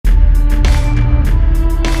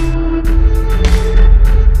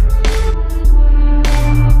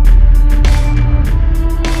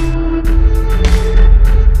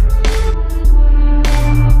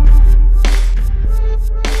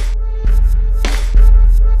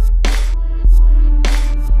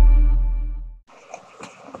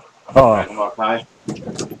Oh. I'm up high.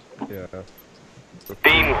 Yeah.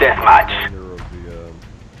 Team deathmatch.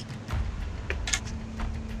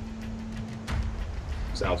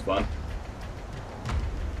 Sounds fun.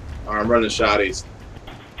 Alright, I'm running shotties.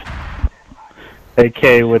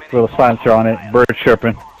 AK with little silencer on it. Bird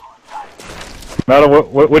chirping. Metal,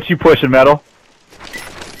 what you pushing, Metal?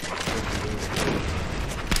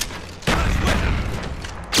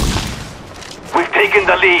 We've taken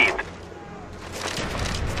the lead.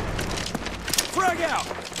 Frag out.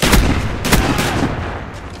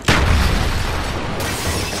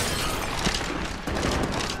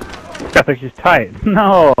 I think she's tight.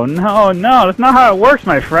 No, no, no. That's not how it works,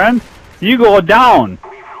 my friend. You go down.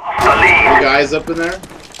 The lead. 3 guys up in there?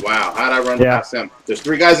 Wow, how'd I run past them? There's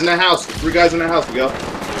 3 guys in the house. There's 3 guys in the house, Miguel.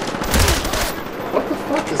 What the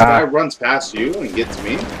fuck? This guy runs past you and gets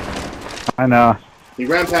me? I know. He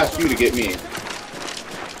ran past you to get me.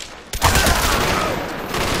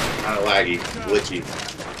 Kinda laggy. Glitchy.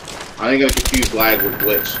 I ain't gonna confuse lag with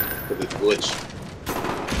glitch. With it's glitch.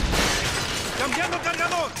 Cambiando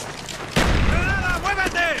cargador. Granada,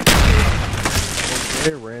 muévete.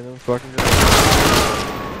 Okay, random fucking guy.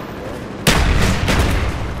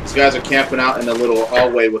 These guys are camping out in the little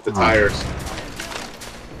hallway with the tires.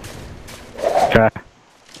 Okay.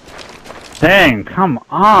 Dang, come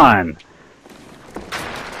on.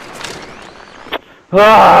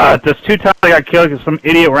 Ah, just 2 times I got killed because some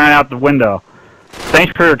idiot ran out the window.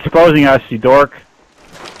 Thanks for exposing us, you dork.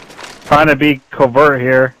 Trying to be covert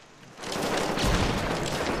here.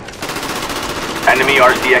 Enemy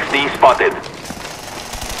RCXD spotted.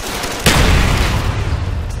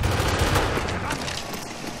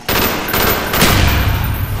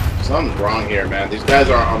 Something's wrong here, man. These guys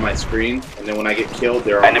are on my screen, and then when I get killed,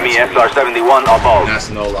 they're on Enemy my screen. SR-71 above. And that's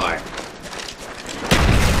no lie.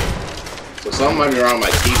 So something might be wrong with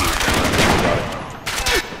my TV.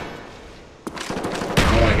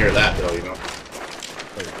 I don't want to hear that, though, you know?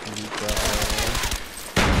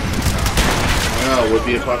 No, it would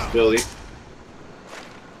be a possibility.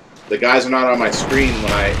 The guys are not on my screen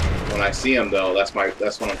when I see them, though. That's what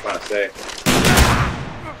I'm trying to say.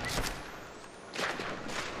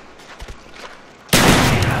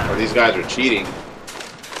 Or these guys are cheating.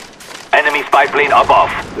 Enemy spy plane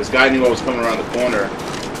above. This guy knew I was coming around the corner.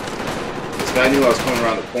 This guy knew I was coming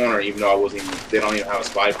around the corner, even though I wasn't even, they don't even have a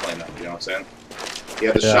spy plane up, you know what I'm saying? He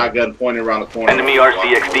had the shotgun pointed around the corner. Enemy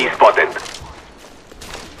RCXD spotted.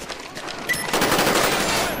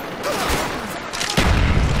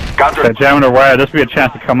 Counter. That jamming the wire, this would be a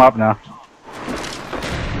chance to come up now.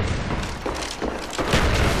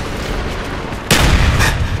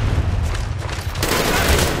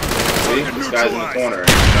 See? This guy's in the corner, and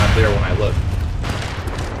he's not there when I look.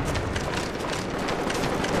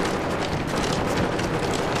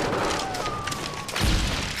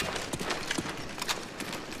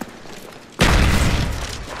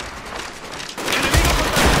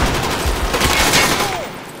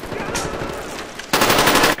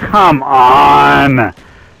 Come on!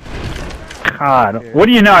 God, what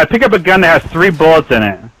do you know? I pick up a gun that has 3 bullets in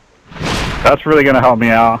it. That's really gonna help me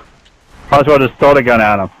out. Might as well just throw the gun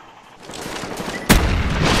at him.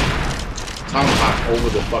 Tomahawk over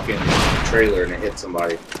the fucking trailer and it hit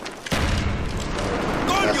somebody.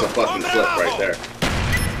 That's a fucking flip right there.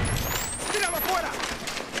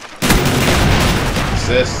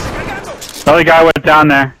 Assist. Another guy went down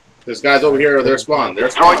there. This guy's over here, they're spawned. They're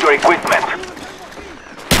Destroy spawned. your equipment.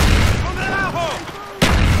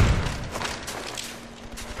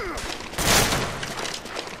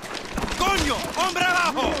 Coño, hombre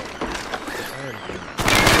abajo.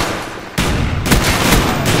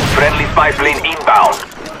 Friendly spy plane inbound.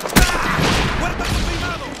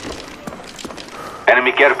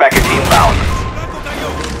 Enemy care package inbound.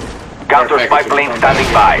 Counter spy plane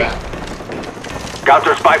standing by.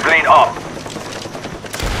 Counter spy plane up.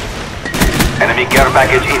 Enemy care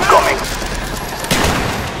package incoming.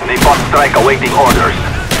 Napalm strike awaiting orders.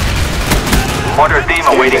 Mortar team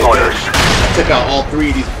awaiting orders. I took out all 3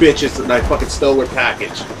 of these bitches and I fucking stole their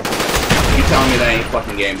package. You telling me that ain't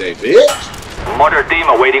fucking game day, bitch? Mortar team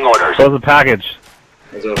awaiting orders. Close the package.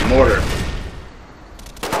 There's a mortar.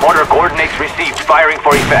 Mortar coordinates received. Firing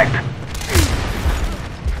for effect.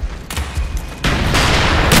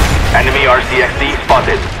 Enemy RCXD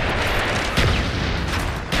spotted.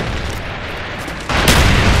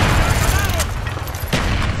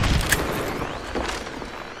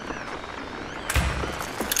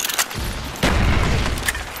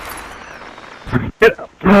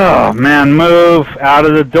 Oh man, move out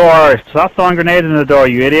of the door. Stop throwing grenades in the door,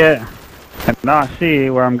 you idiot. Cannot see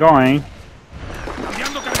where I'm going.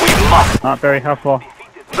 We must. Not very helpful.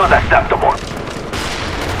 Not acceptable.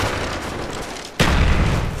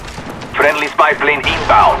 spy plane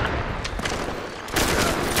inbound.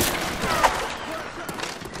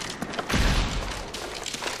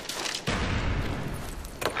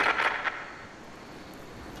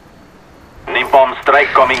 Napalm strike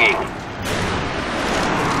coming in.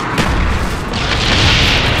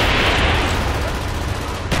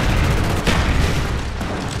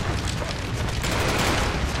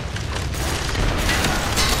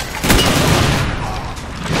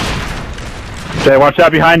 Jay, watch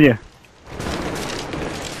out behind you.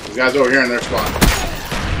 These guys over here in their spot.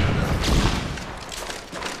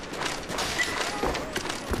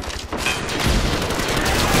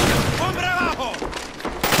 Hombre abajo!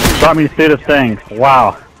 Shot me through the thing.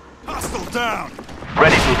 Wow. Hostile down!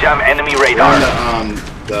 Ready to jam enemy They're radar. on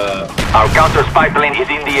the Our counter spy plane is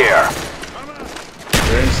in the air.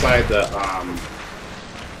 they're inside the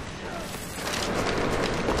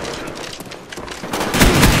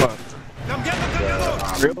What? Come get the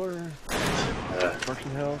cargador! Trailer?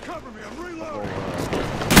 Construction house? Cover me, I'm reloading!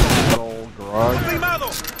 Metal garage?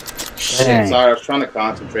 Limado! shit. Dang. Sorry, I was trying to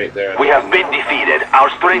concentrate there. We have been defeated. Our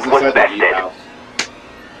strength He's was inside the Jeep bested. house.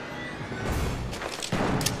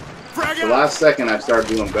 Frag The out! last second I started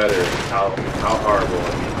doing better. How horrible.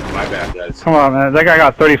 I mean, my bad, guys. Come on, man. That guy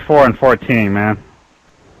got 34 and 14, man.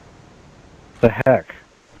 The heck?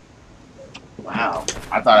 Wow.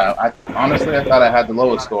 I honestly thought I had the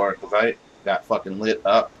lowest score because I got fucking lit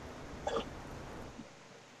up.